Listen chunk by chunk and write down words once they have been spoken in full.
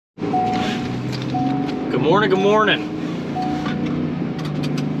Good morning, good morning.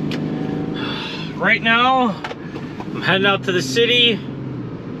 Right now, I'm heading out to the city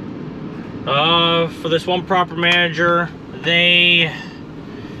for this one property manager. It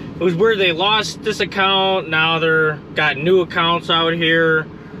was weird, they lost this account, now they're got new accounts out here,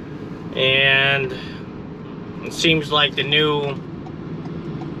 and it seems like the new,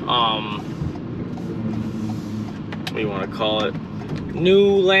 what do you want to call it?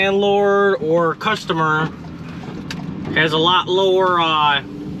 New landlord or customer has a lot lower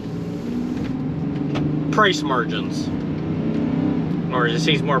price margins, or it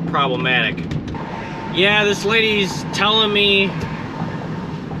seems more problematic. Yeah, this lady's telling me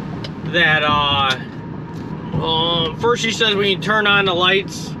that first she says when you turn on the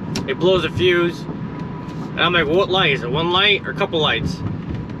lights it blows a fuse, and I'm like, what light is it? One light or a couple lights?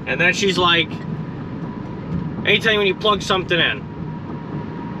 And then she's like, anytime when you plug something in.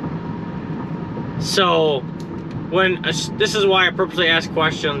 So this is why I purposely ask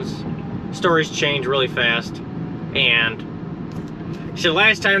questions. Stories change really fast. And she said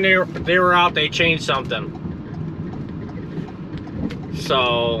last time they were out, they changed something.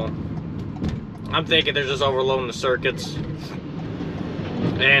 So I'm thinking they're just overloading the circuits.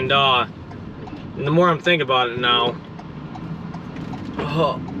 And the more I'm thinking about it now,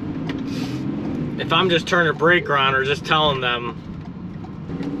 if I'm just turning a breaker on or just telling them,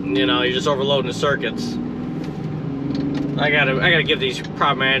 you know, you're just overloading the circuits, I gotta give these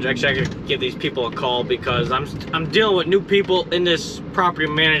property managers, actually I gotta give these people a call, because I'm dealing with new people in this property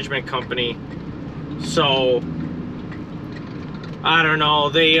management company. So I don't know,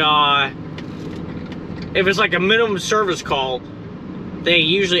 they if it's like a minimum service call, they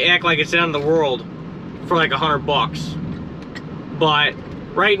usually act like it's the end of the world for like $100. But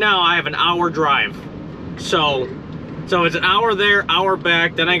right now I have an hour drive, so it's an hour there, hour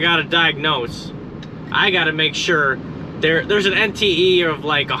back. Then I gotta diagnose. I gotta make sure there's an NTE of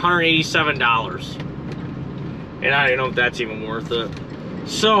like $187, and I don't know if that's even worth it.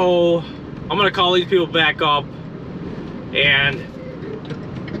 So I'm gonna call these people back up, and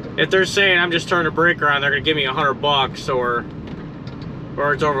if they're saying I'm just turning a breaker on, they're gonna give me $100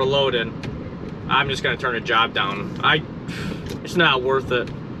 or it's overloaded, I'm just gonna turn the job down. It's not worth it.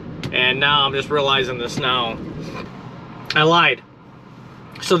 And now I'm just realizing this now. I lied.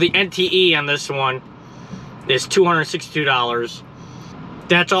 So the NTE on this one is $262.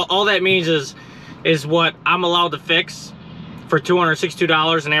 That's all that means is what I'm allowed to fix for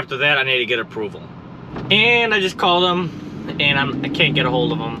 $262, and after that I need to get approval. And I just called them, and I can't get a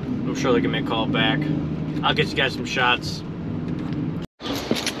hold of them. I'm sure they can make a call back. I'll get you guys some shots.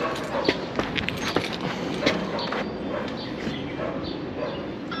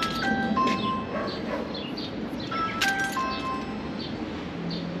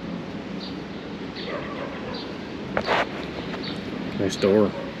 Nice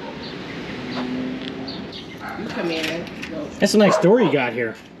door. You come in. That's a nice door you got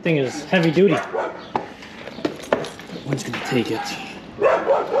here. Thing is heavy duty. One's gonna take it.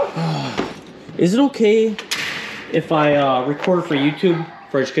 Is it okay if I record for YouTube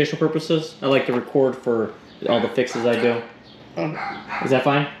for educational purposes? I like to record for all the fixes I do. Is that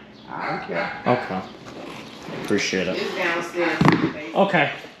fine? I don't care. Okay. Appreciate it. It's downstairs.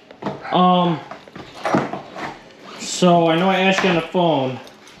 Okay. So I know I asked you on the phone,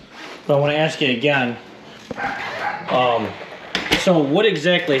 but I want to ask you again. So what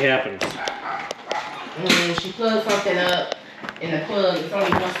exactly happened? She plugged something up, and the plug, it's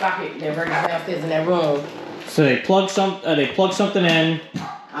only one socket that runs downstairs in that room. So they plug something in.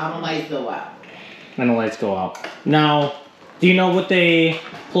 All the lights go out. And the lights go out. Now, do you know what they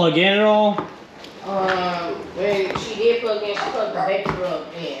plug in at all? When she did plug in, she plugged the vapor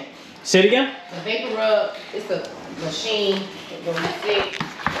rub in. Say it again? The vapor rub, it's the machine, the reset,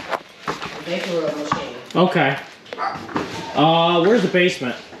 the vapor rub machine. Okay. Where's the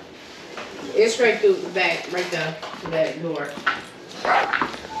basement? It's straight through the back, right there, to that door. I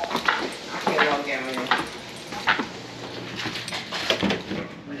can't walk down there.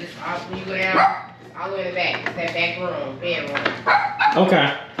 But it's all, when you go down, it's all the way in the back. It's that back room, bedroom. Okay.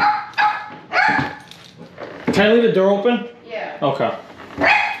 Can I leave the door open? Yeah. Okay.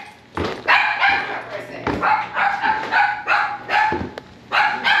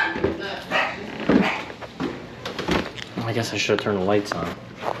 I guess I should have turned the lights on.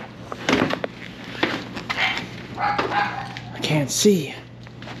 I can't see.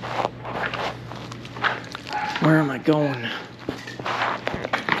 Where am I going?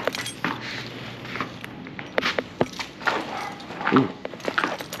 Ooh.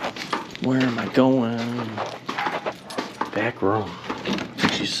 Where am I going? Back room,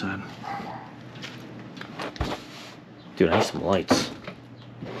 she said. Dude, I need some lights.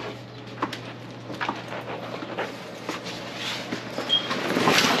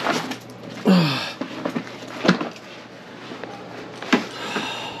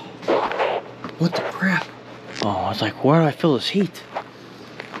 What the crap? Oh, I was like, where do I feel this heat?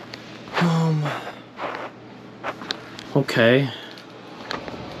 Okay.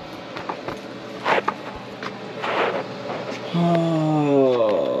 Oh.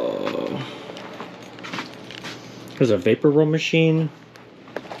 There's a vapor roll machine.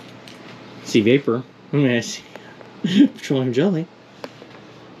 See vapor. I see petroleum jelly.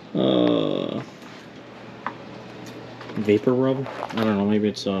 Vapor rub? I don't know, maybe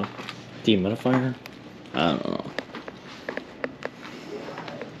it's a dehumidifier? I don't know.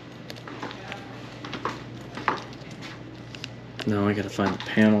 Now I gotta find the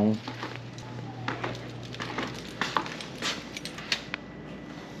panel.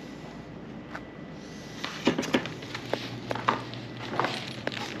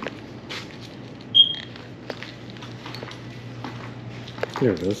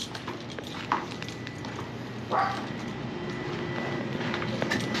 There it is.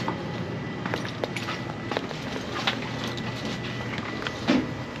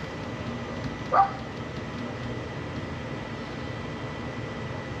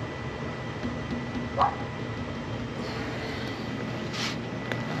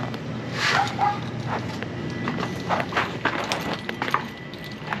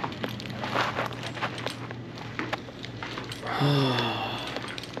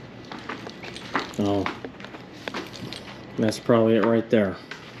 Oh, that's probably it right there.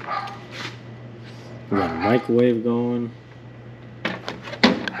 We got a microwave going.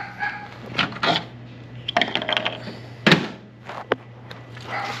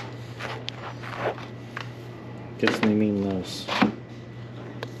 Guess they mean this.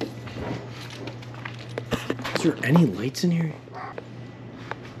 Is there any lights in here?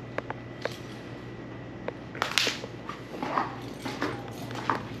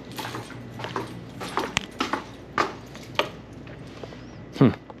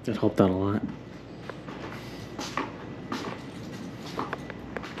 That helped out a lot.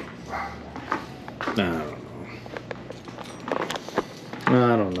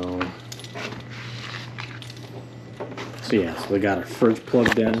 I don't know. So yeah, so we got our fridge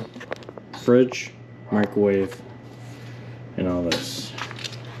plugged in. Fridge, microwave, and all this.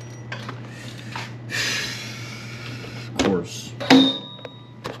 Of course.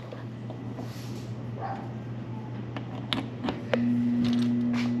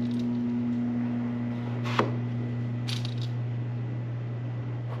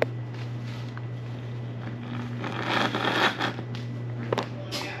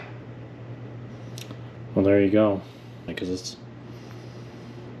 Well, there you go. Because it's...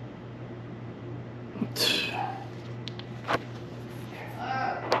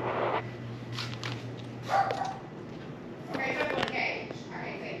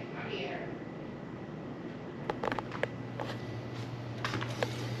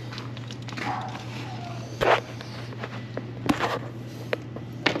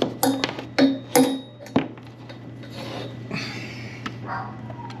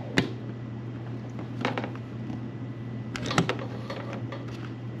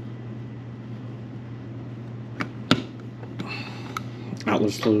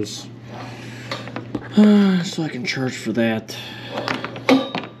 outlet's loose, so I can charge for that.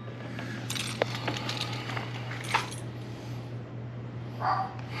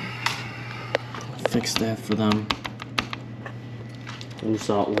 Fix that for them. Loose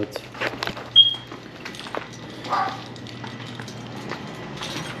outlet.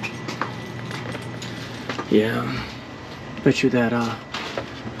 Yeah, bet you that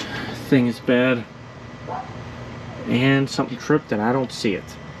thing is bad. And something tripped and I don't see it.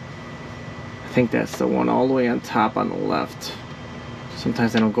 I think that's the one all the way on top on the left.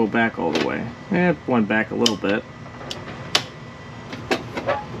 Sometimes I don't go back all the way. It went back a little bit.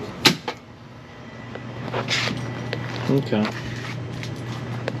 Okay.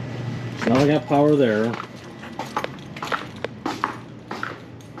 Now I got power there.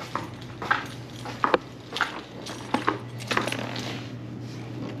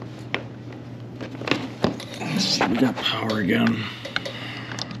 We got power again.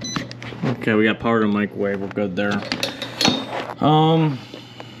 Okay, we got power to the microwave. We're good there. I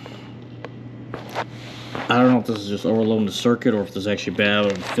don't know if this is just overloading the circuit or if this is actually bad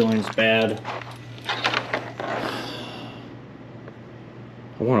or the filling's bad.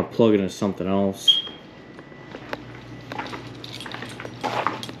 I want to plug it into something else.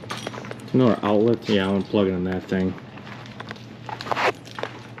 Another outlet? Yeah, I'm gonna plug it in that thing.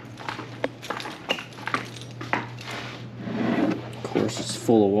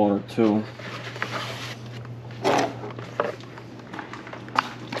 full of water too.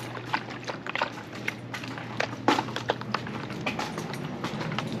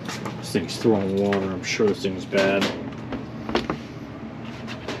 This thing's throwing water. I'm sure this thing's bad.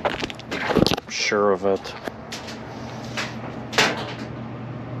 I'm sure of it.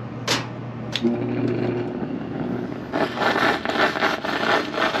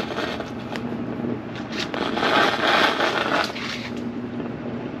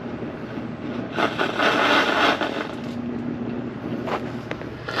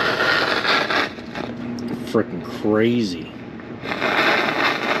 Freaking crazy.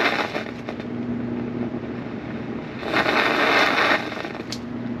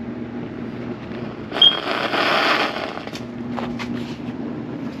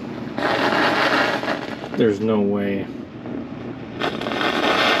 There's no way.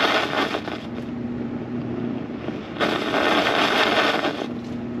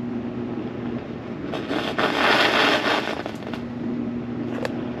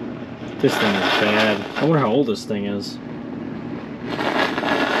 This thing is bad. I wonder how old this thing is.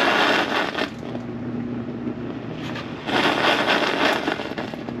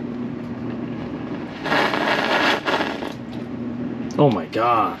 Oh my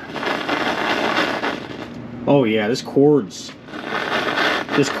god. Oh yeah, this cord's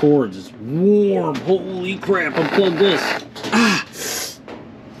is warm. Holy crap, unplug this. Ah!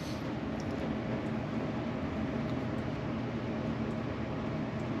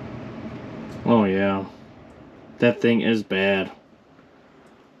 Oh yeah, that thing is bad.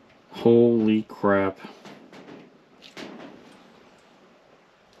 Holy crap.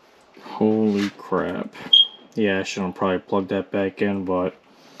 Holy crap. Yeah, I shouldn't probably plug that back in, but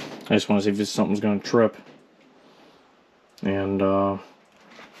I just want to see if something's going to trip. And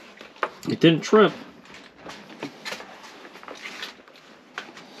it didn't trip.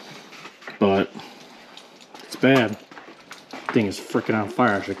 But it's bad. Thing is freaking on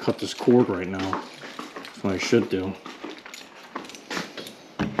fire. I should cut this cord right now. That's what I should do.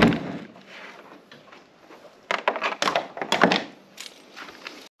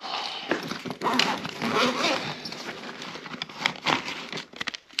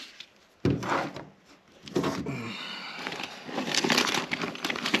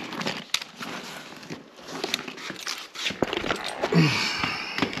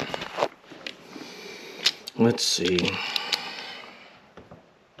 Let's see.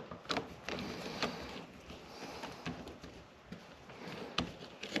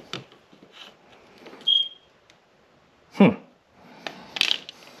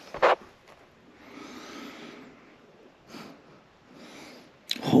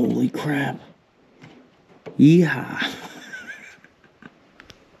 Holy crap. Yeehaw.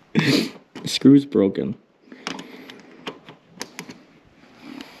 The screw's broken.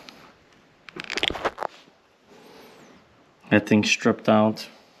 That thing's stripped out.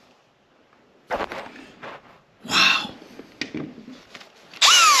 Wow.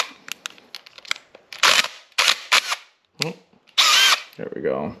 Oh, there we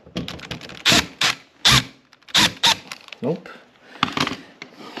go. Nope.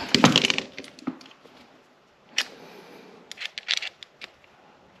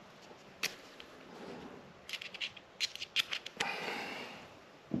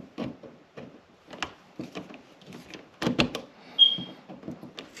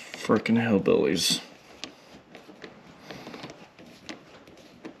 Frickin' hillbillies.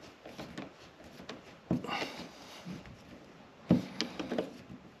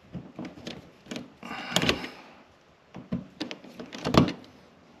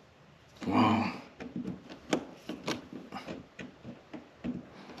 Wow.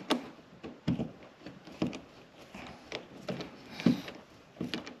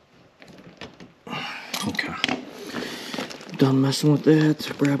 Okay. Done messing with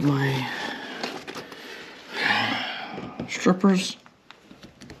that. Grab my strippers.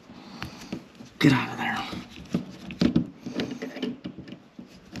 Get out of there.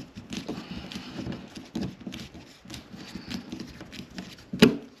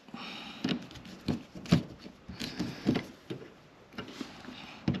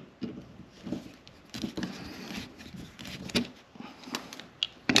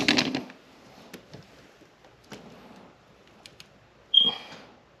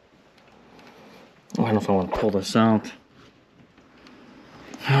 I don't know if I want to pull this out.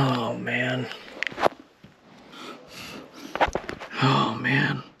 Oh man. Oh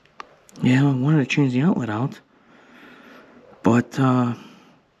man. Yeah, I wanted to change the outlet out. But the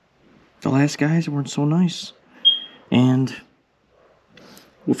last guys weren't so nice. And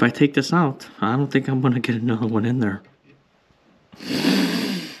if I take this out, I don't think I'm going to get another one in there.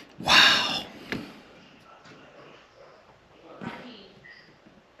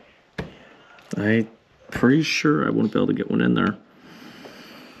 pretty sure I wouldn't be able to get one in there.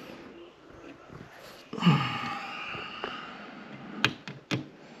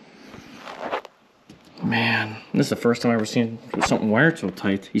 Man, this is the first time I've ever seen something wired so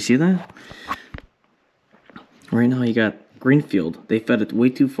tight. You see that? Right now you got Greenfield. They fed it way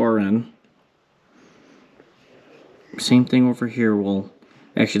too far in. Same thing over here. Well,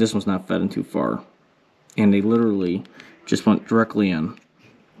 actually this one's not fed in too far. And they literally just went directly in.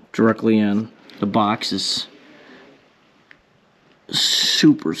 Directly in. The box is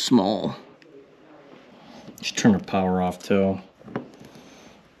super small. Just turn the power off too.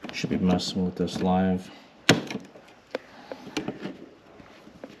 Should be messing with this live.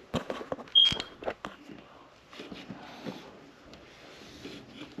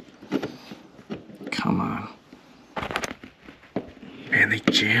 Come on. Man, they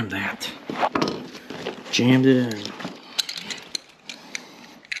jammed that. Jammed it in.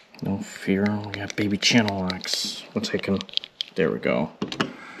 No fear. We got baby channel locks. Once I can. There we go.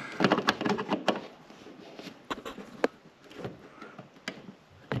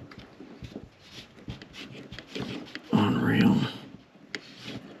 Unreal.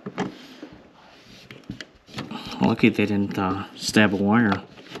 Lucky they didn't stab a wire.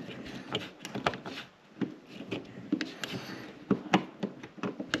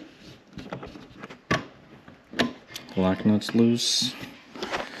 Lock nuts loose.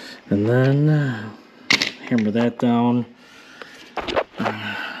 And then hammer that down.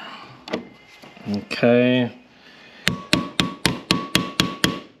 Okay.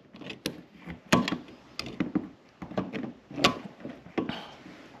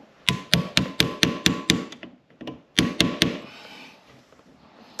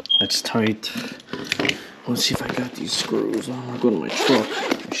 That's tight. Let's see if I got these screws. I'm gonna go to my truck.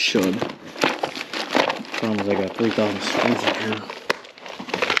 I should. Problem is I got 3,000 screws in here.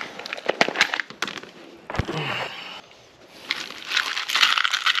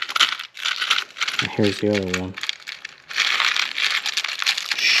 And here's the other one.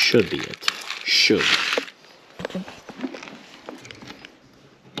 Should be it. Should.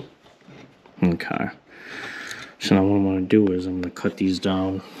 Okay. So now what I'm going to do is I'm going to cut these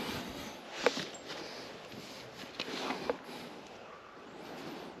down.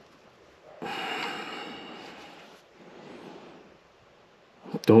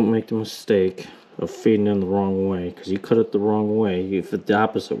 Don't make the mistake of feeding in the wrong way, because you cut it the wrong way, you fit the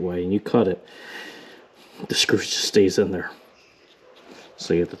opposite way, and you cut it, the screw just stays in there.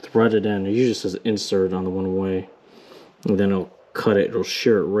 So you have to thread it in. It usually says insert on the one way, and then it'll cut it, it'll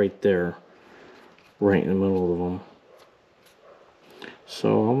shear it right there, right in the middle of them.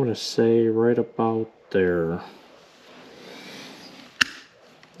 So I'm going to say right about there.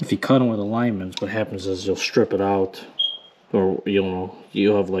 If you cut them with alignments, what happens is you'll strip it out, or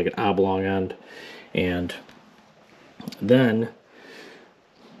you'll have like an oblong end, and then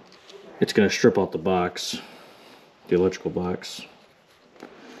it's going to strip out the box, the electrical box.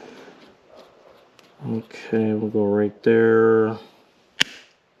 Okay, we'll go right there.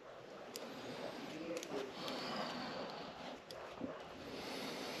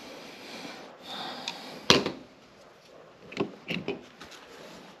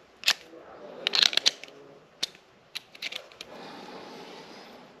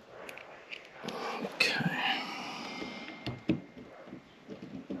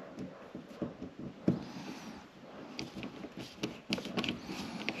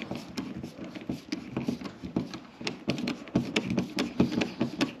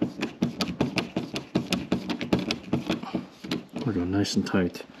 We're going nice and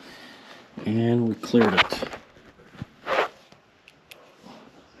tight. And we cleared it.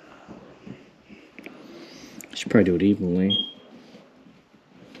 Should probably do it evenly.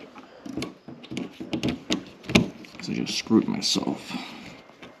 Because I just screwed myself.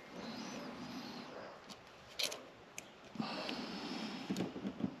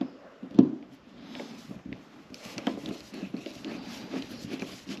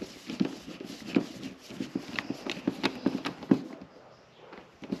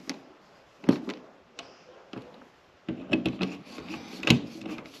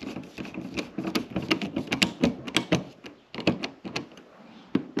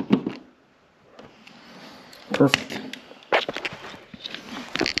 Perfect.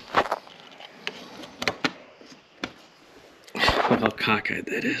 Look how cockeyed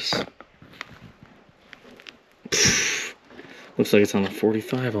that is. Pfft. Looks like it's on a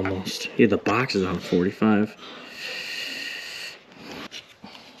 45 almost. Yeah, the box is on a 45.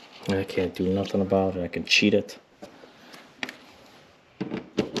 I can't do nothing about it. I can cheat it.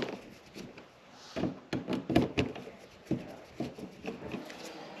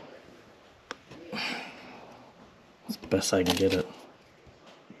 best I can get it.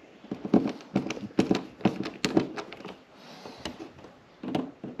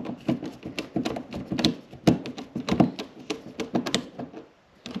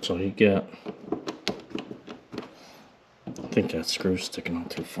 That's all you get. I think that screw's sticking out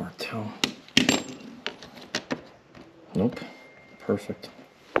too far too. Nope. Perfect.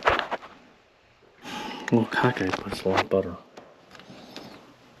 Little cockeyed, but it's a lot better.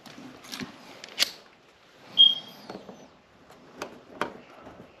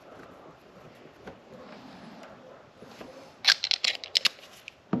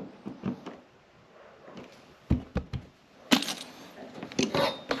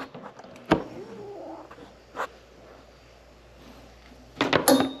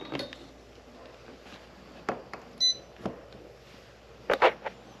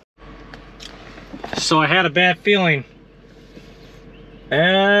 So I had a bad feeling.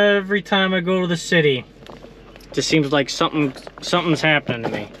 Every time I go to the city, it just seems like something's happening to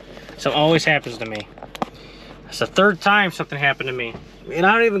me. Something always happens to me. It's the third time something happened to me. And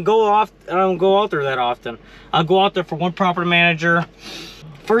I don't go out there that often. I'll go out there for one property manager.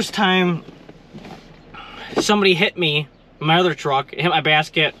 First time somebody hit me, my other truck, hit my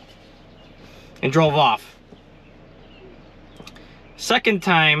basket, and drove off. Second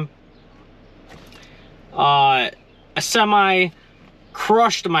time, a semi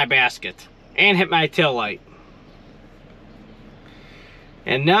crushed my basket and hit my tail light.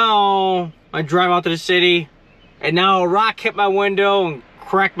 And now I drive out to the city, and now a rock hit my window and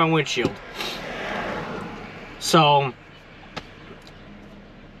cracked my windshield. So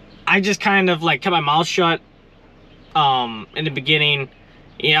I just kind of like kept my mouth shut in the beginning.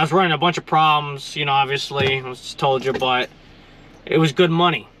 You know, I was running a bunch of problems, you know, obviously, I just told you, but it was good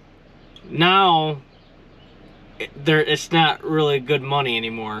money. Now it's not really good money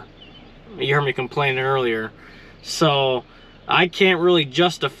anymore. You heard me complaining earlier. So I can't really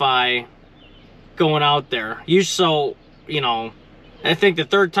justify going out there. So, you know, I think the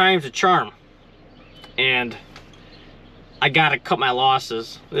third time's a charm. And I gotta cut my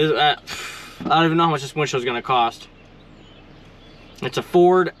losses. I don't even know how much this windshield's gonna cost. It's a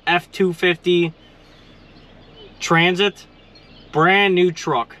Ford F-250 Transit, brand new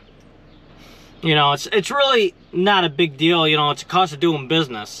truck. You know, it's really not a big deal. You know, it's a cost of doing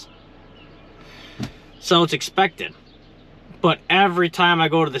business, so it's expected. But every time I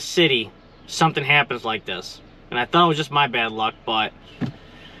go to the city, something happens like this, and I thought it was just my bad luck, but I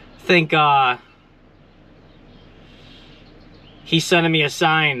think he's sending me a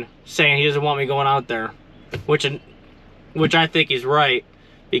sign saying he doesn't want me going out there, which I think he's right,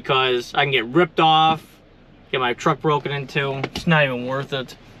 because I can get ripped off, get my truck broken into. It's not even worth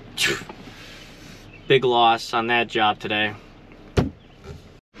it. Big loss on that job today.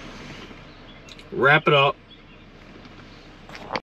 Wrap it up.